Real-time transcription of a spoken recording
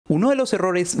Uno de los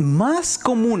errores más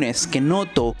comunes que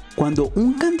noto cuando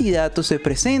un candidato se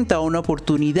presenta a una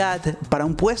oportunidad para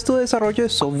un puesto de desarrollo de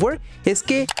software es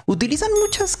que utilizan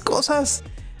muchas cosas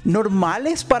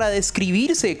normales para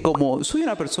describirse, como soy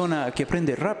una persona que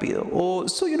aprende rápido, o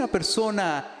soy una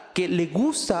persona que le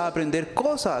gusta aprender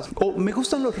cosas, o me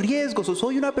gustan los riesgos, o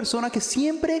soy una persona que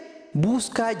siempre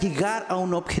busca llegar a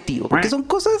un objetivo, porque son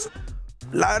cosas,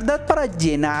 la verdad, para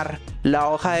llenar la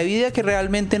hoja de vida que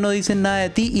realmente no dicen nada de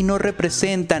ti y no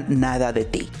representan nada de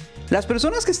ti. Las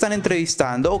personas que están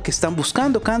entrevistando o que están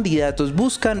buscando candidatos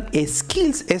buscan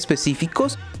skills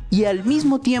específicos y al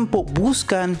mismo tiempo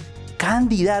buscan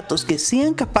candidatos que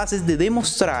sean capaces de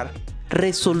demostrar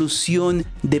resolución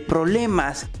de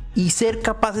problemas y ser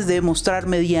capaces de demostrar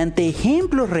mediante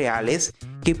ejemplos reales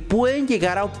que pueden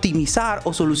llegar a optimizar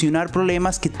o solucionar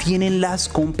problemas que tienen las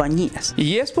compañías.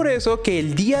 Y es por eso que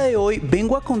el día de hoy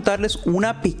vengo a contarles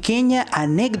una pequeña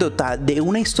anécdota de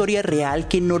una historia real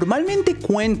que normalmente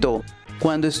cuento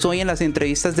cuando estoy en las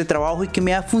entrevistas de trabajo y que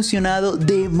me ha funcionado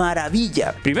de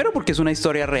maravilla. Primero, porque es una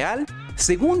historia real.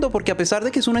 Segundo, porque a pesar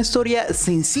de que es una historia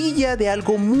sencilla de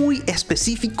algo muy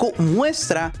específico,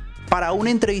 muestra para un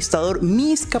entrevistador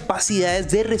mis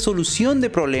capacidades de resolución de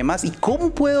problemas y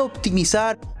cómo puedo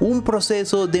optimizar un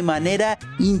proceso de manera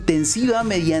intensiva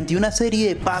mediante una serie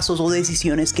de pasos o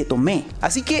decisiones que tomé.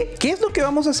 Así que, ¿qué es lo que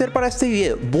vamos a hacer para este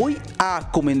video? Voy a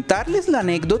comentarles la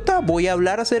anécdota, voy a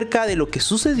hablar acerca de lo que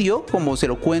sucedió, como se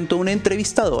lo cuento a un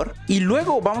entrevistador, y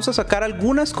luego vamos a sacar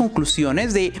algunas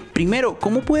conclusiones de, primero,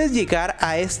 cómo puedes llegar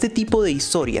a este tipo de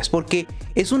historias, porque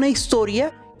es una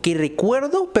historia que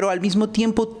recuerdo, pero al mismo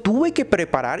tiempo tuve que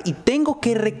preparar y tengo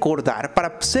que recordar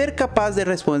para ser capaz de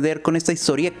responder con esta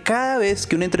historia cada vez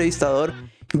que un entrevistador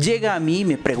llega a mí y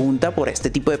me pregunta por este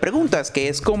tipo de preguntas, que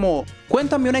es como,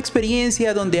 cuéntame una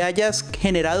experiencia donde hayas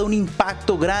generado un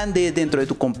impacto grande dentro de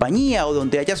tu compañía o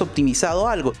donde hayas optimizado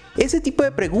algo. Ese tipo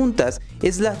de preguntas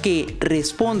es la que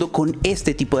respondo con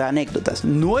este tipo de anécdotas.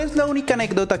 No es la única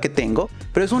anécdota que tengo,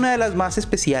 pero es una de las más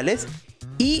especiales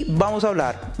y vamos a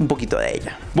hablar un poquito de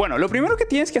ella. Bueno, lo primero que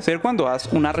tienes que hacer cuando das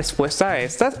una respuesta a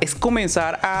estas es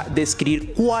comenzar a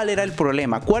describir cuál era el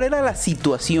problema, cuál era la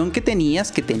situación que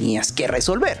tenías que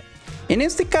resolver. En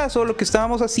este caso, lo que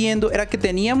estábamos haciendo era que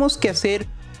teníamos que hacer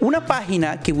una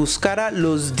página que buscara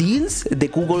los deals de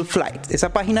Google Flights,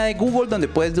 esa página de Google donde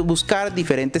puedes buscar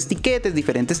diferentes tiquetes,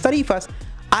 diferentes tarifas.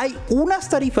 Hay unas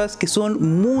tarifas que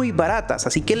son muy baratas,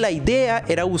 así que la idea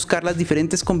era buscar las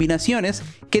diferentes combinaciones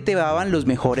que te daban los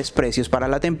mejores precios para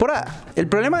la temporada. El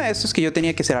problema de esto es que yo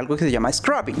tenía que hacer algo que se llama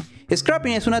scrapping.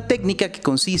 Scrapping es una técnica que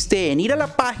consiste en ir a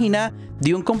la página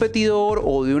de un competidor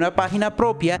o de una página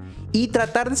propia y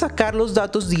tratar de sacar los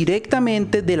datos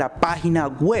directamente de la página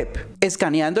web,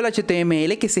 escaneando el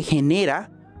HTML que se genera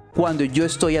cuando yo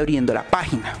estoy abriendo la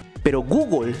página. Pero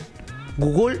Google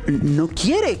no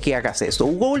quiere que hagas esto.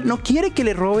 Google no quiere que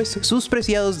le robes sus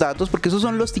preciados datos porque esos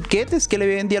son los tiquetes que le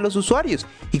vende a los usuarios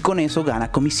y con eso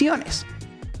gana comisiones.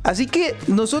 Así que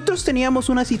nosotros teníamos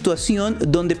una situación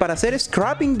donde para hacer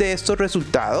scrapping de estos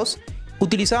resultados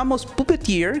utilizábamos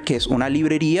Puppeteer, que es una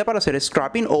librería para hacer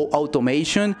scrapping o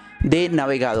automation de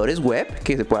navegadores web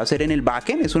que se puede hacer en el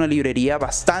backend. Es una librería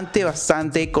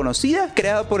bastante conocida,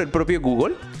 creada por el propio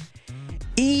Google,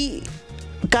 y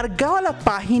cargaba la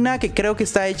página, que creo que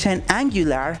está hecha en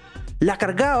Angular, la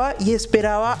cargaba y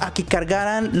esperaba a que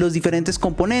cargaran los diferentes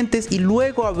componentes y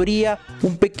luego abría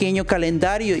un pequeño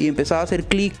calendario y empezaba a hacer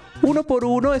clic uno por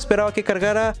uno, esperaba que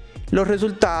cargara los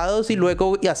resultados y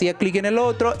luego hacía clic en el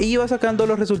otro y iba sacando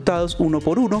los resultados uno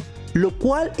por uno, lo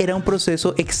cual era un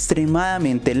proceso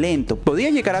extremadamente lento.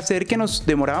 Podía llegar a ser que nos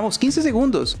demorábamos 15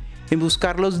 segundos en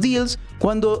buscar los deals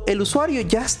cuando el usuario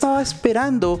ya estaba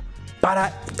esperando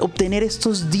para obtener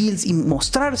estos deals y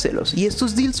mostrárselos, y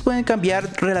estos deals pueden cambiar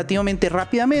relativamente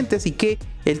rápidamente, así que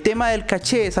el tema del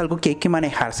caché es algo que hay que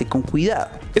manejarse con cuidado.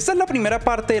 Esta es la primera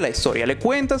parte de la historia. Le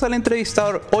cuentas al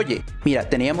entrevistador, oye, mira,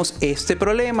 teníamos este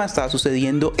problema, estaba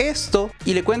sucediendo esto,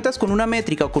 y le cuentas con una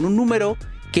métrica o con un número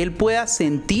que él pueda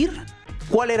sentir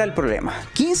cuál era el problema.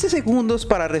 15 segundos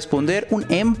para responder un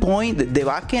endpoint de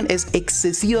backend es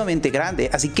excesivamente grande,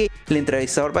 así que el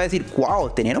entrevistador va a decir,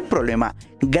 wow, tenían un problema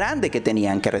grande que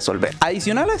tenían que resolver.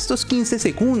 Adicional a estos 15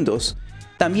 segundos,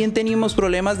 también teníamos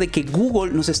problemas de que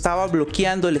Google nos estaba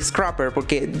bloqueando el scrapper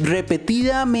porque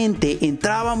repetidamente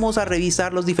entrábamos a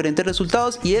revisar los diferentes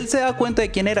resultados y él se da cuenta de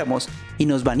quién éramos y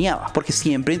nos baneaba porque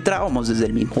siempre entrábamos desde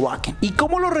el mismo backend. ¿Y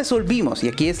cómo lo resolvimos? Y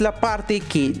aquí es la parte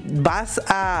que vas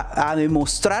a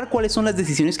demostrar cuáles son las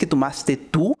decisiones que tomaste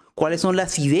tú, cuáles son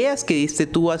las ideas que diste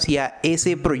tú hacia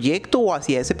ese proyecto o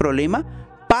hacia ese problema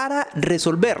para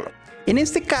resolverlo. En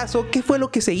este caso, ¿qué fue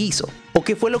lo que se hizo? ¿O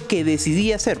qué fue lo que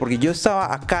decidí hacer? Porque yo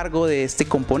estaba a cargo de este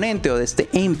componente o de este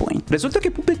endpoint. Resulta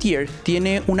que Puppeteer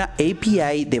tiene una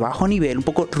API de bajo nivel, un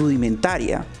poco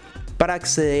rudimentaria, para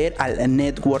acceder al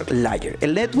Network Layer.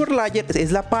 El Network Layer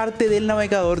es la parte del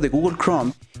navegador de Google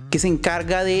Chrome que se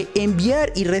encarga de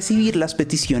enviar y recibir las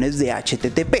peticiones de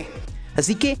HTTP.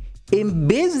 Así que en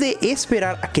vez de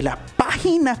esperar a que la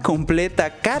página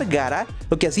completa cargara,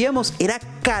 lo que hacíamos era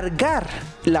cargar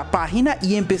la página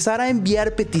y empezar a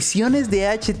enviar peticiones de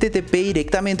HTTP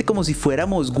directamente como si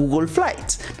fuéramos Google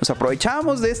Flights. Nos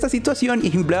aprovechábamos de esta situación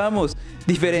y empleábamos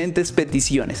diferentes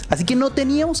peticiones. Así que no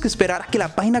teníamos que esperar a que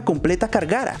la página completa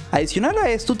cargara. Adicional a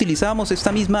esto, utilizábamos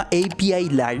esta misma API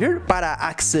Layer para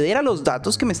acceder a los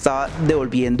datos que me estaba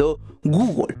devolviendo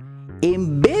Google.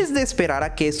 En vez de esperar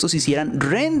a que estos hicieran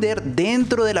render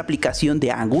dentro de la aplicación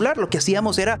de Angular, lo que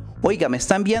hacíamos era, oiga, me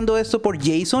está enviando esto por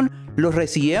JSON, los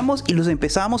recibíamos y los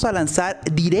empezamos a lanzar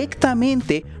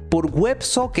directamente por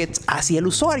WebSockets hacia el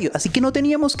usuario. Así que no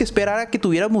teníamos que esperar a que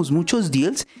tuviéramos muchos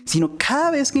deals, sino cada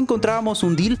vez que encontrábamos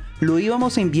un deal, lo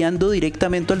íbamos enviando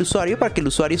directamente al usuario para que el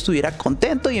usuario estuviera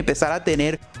contento y empezara a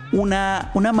tener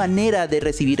una manera de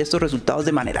recibir estos resultados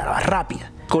de manera más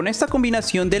rápida. Con esta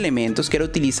combinación de elementos quiero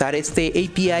utilizar este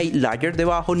API Layer de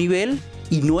bajo nivel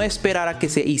y no esperar a que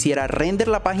se hiciera render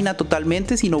la página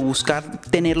totalmente, sino buscar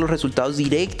tener los resultados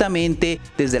directamente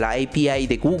desde la API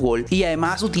de Google y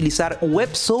además utilizar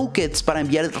WebSockets para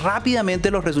enviar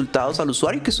rápidamente los resultados al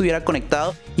usuario que estuviera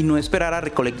conectado y no esperar a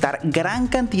recolectar gran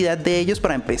cantidad de ellos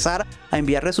para empezar a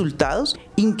enviar resultados.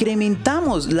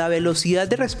 Incrementamos la velocidad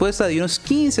de respuesta de unos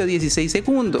 15 o 16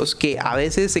 segundos que a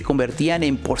veces se convertían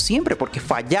en por siempre porque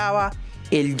fallaba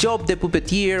el job de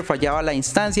Puppeteer, fallaba la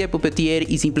instancia de Puppeteer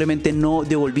y simplemente no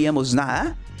devolvíamos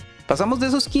nada. Pasamos de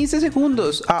esos 15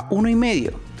 segundos a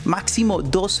 1,5, máximo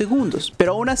 2 segundos,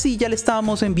 pero aún así ya le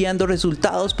estábamos enviando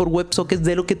resultados por WebSockets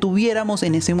de lo que tuviéramos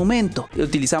en ese momento.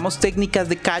 Utilizamos técnicas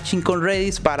de caching con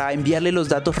Redis para enviarle los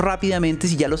datos rápidamente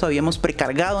si ya los habíamos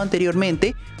precargado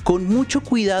anteriormente, con mucho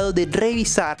cuidado de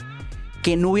revisar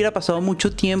que no hubiera pasado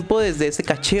mucho tiempo desde ese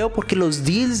cacheo porque los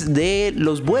deals de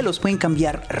los vuelos pueden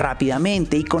cambiar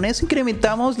rápidamente y con eso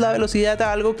incrementamos la velocidad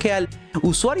a algo que al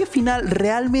usuario final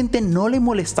realmente no le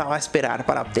molestaba esperar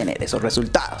para obtener esos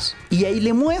resultados. Y ahí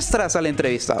le muestras al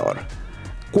entrevistador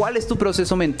cuál es tu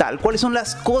proceso mental, cuáles son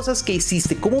las cosas que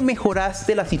hiciste, cómo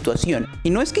mejoraste la situación.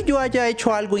 Y no es que yo haya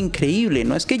hecho algo increíble,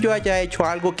 no es que yo haya hecho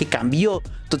algo que cambió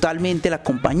totalmente la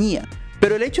compañía,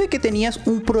 pero el hecho de que tenías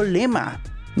un problema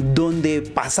donde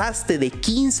pasaste de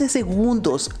 15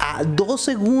 segundos a 2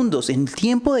 segundos en el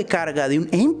tiempo de carga de un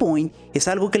endpoint, es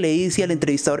algo que le dice al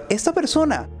entrevistador, esta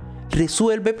persona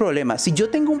resuelve problemas. Si yo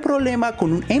tengo un problema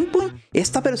con un endpoint,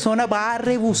 esta persona va a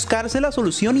rebuscarse la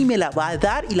solución y me la va a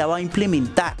dar y la va a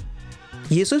implementar.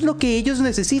 Y eso es lo que ellos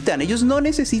necesitan. Ellos no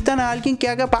necesitan a alguien que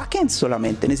haga backends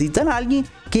solamente, necesitan a alguien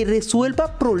que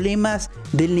resuelva problemas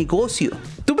del negocio.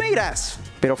 Tú me dirás,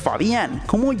 pero Fabián,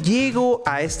 ¿cómo llego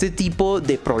a este tipo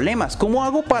de problemas? ¿Cómo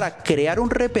hago para crear un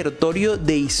repertorio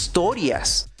de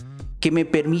historias que me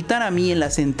permitan a mí en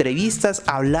las entrevistas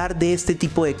hablar de este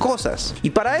tipo de cosas?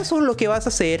 Y para eso lo que vas a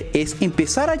hacer es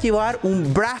empezar a llevar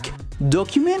un brag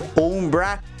document o un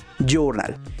brag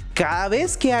journal. Cada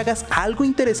vez que hagas algo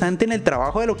interesante en el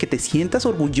trabajo de lo que te sientas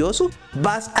orgulloso,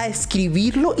 vas a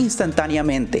escribirlo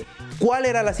instantáneamente. ¿Cuál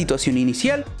era la situación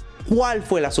inicial? ¿Cuál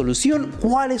fue la solución?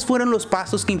 ¿Cuáles fueron los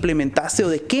pasos que implementaste o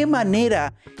de qué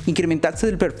manera incrementaste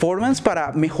el performance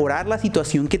para mejorar la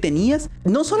situación que tenías?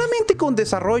 No solamente con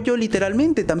desarrollo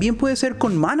literalmente, también puede ser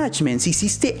con management. Si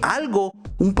hiciste algo,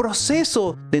 un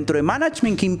proceso dentro de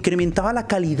management que incrementaba la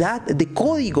calidad de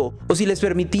código o si les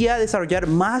permitía desarrollar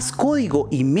más código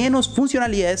y menos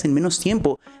funcionalidades en menos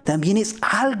tiempo, también es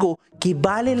algo que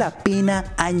vale la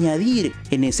pena añadir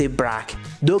en ese brag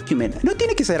document. No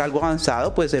tiene que ser algo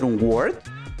avanzado, puede ser un Word,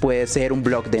 puede ser un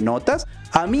blog de notas.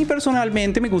 A mí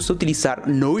personalmente me gusta utilizar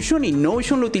Notion y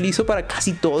Notion lo utilizo para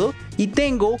casi todo y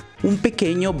tengo un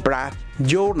pequeño brag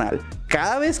journal.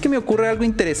 Cada vez que me ocurre algo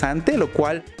interesante, lo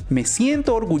cual me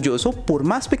siento orgulloso por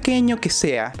más pequeño que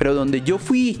sea, pero donde yo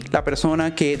fui la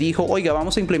persona que dijo, oiga,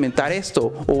 vamos a implementar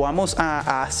esto o vamos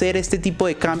a hacer este tipo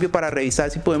de cambio para revisar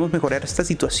si podemos mejorar esta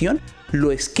situación,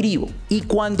 lo escribo. Y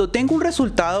cuando tengo un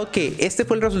resultado que este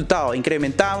fue el resultado,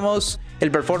 incrementamos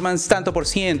el performance tanto por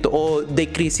ciento o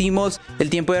decrecimos el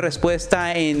tiempo de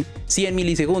respuesta en 100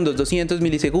 milisegundos, 200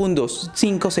 milisegundos,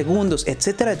 5 segundos,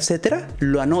 etcétera, etcétera,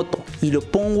 lo anoto y lo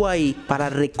pongo ahí para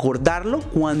recordarlo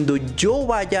cuando yo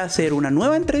vaya a hacer una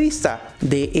nueva entrevista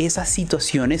de esas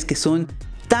situaciones que son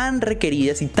tan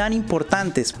requeridas y tan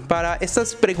importantes para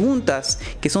estas preguntas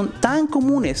que son tan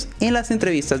comunes en las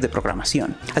entrevistas de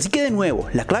programación. Así que de nuevo,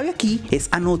 la clave aquí es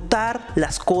anotar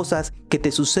las cosas que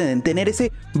te suceden, tener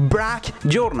ese brag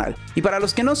journal. Y para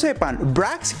los que no sepan,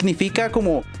 brag significa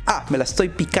como, me la estoy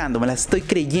picando, me la estoy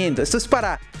creyendo. Esto es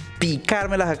para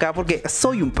picármelas acá porque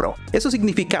soy un pro. Eso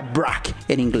significa brag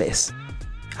en inglés.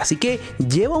 Así que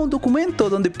lleva un documento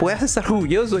donde puedas estar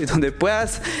orgulloso y donde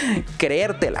puedas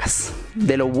creértelas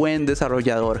de lo buen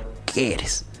desarrollador que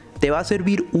eres. Te va a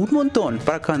servir un montón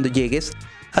para cuando llegues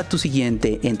a tu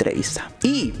siguiente entrevista.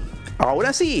 Y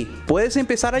ahora sí, puedes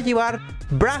empezar a llevar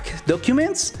brag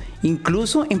documents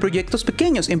incluso en proyectos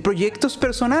pequeños, en proyectos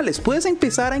personales. Puedes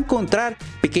empezar a encontrar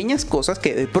pequeñas cosas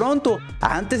que de pronto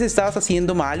antes estabas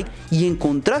haciendo mal y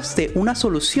encontraste una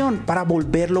solución para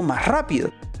volverlo más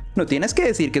rápido. No tienes que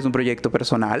decir que es un proyecto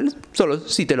personal, solo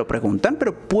si te lo preguntan,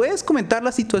 pero puedes comentar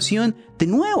la situación de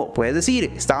nuevo. Puedes decir,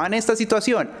 estaba en esta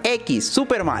situación X,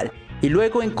 súper mal, y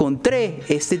luego encontré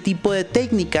este tipo de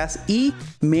técnicas y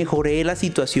mejoré la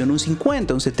situación un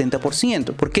 50, un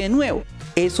 70%. Porque de nuevo,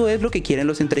 eso es lo que quieren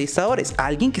los entrevistadores,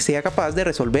 alguien que sea capaz de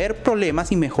resolver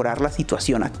problemas y mejorar la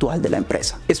situación actual de la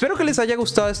empresa. Espero que les haya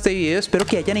gustado este video, espero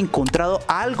que hayan encontrado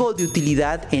algo de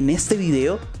utilidad en este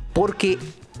video, porque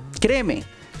créeme,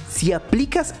 si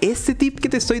aplicas este tip que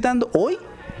te estoy dando hoy,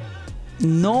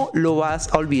 no lo vas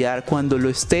a olvidar cuando lo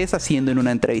estés haciendo en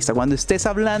una entrevista, cuando estés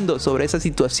hablando sobre esa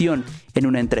situación en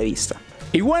una entrevista.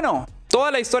 Y bueno,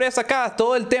 toda la historia hasta acá,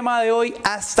 todo el tema de hoy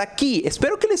hasta aquí.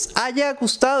 Espero que les haya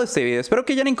gustado este video, espero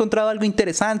que hayan encontrado algo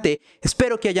interesante,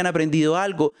 espero que hayan aprendido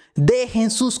algo.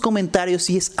 Dejen sus comentarios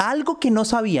si es algo que no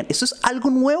sabían, esto es algo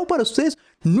nuevo para ustedes.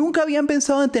 ¿Nunca habían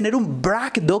pensado en tener un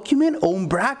brag document o un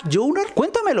brag journal?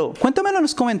 Cuéntamelo en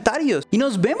los comentarios. Y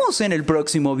nos vemos en el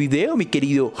próximo video, mi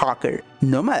querido hacker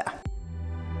nómada.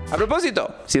 A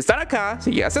propósito, si están acá,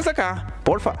 si llegaste hasta acá,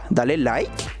 porfa, dale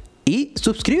like y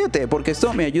suscríbete, porque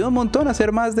esto me ayuda un montón a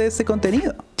hacer más de este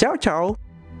contenido. Chao, chao.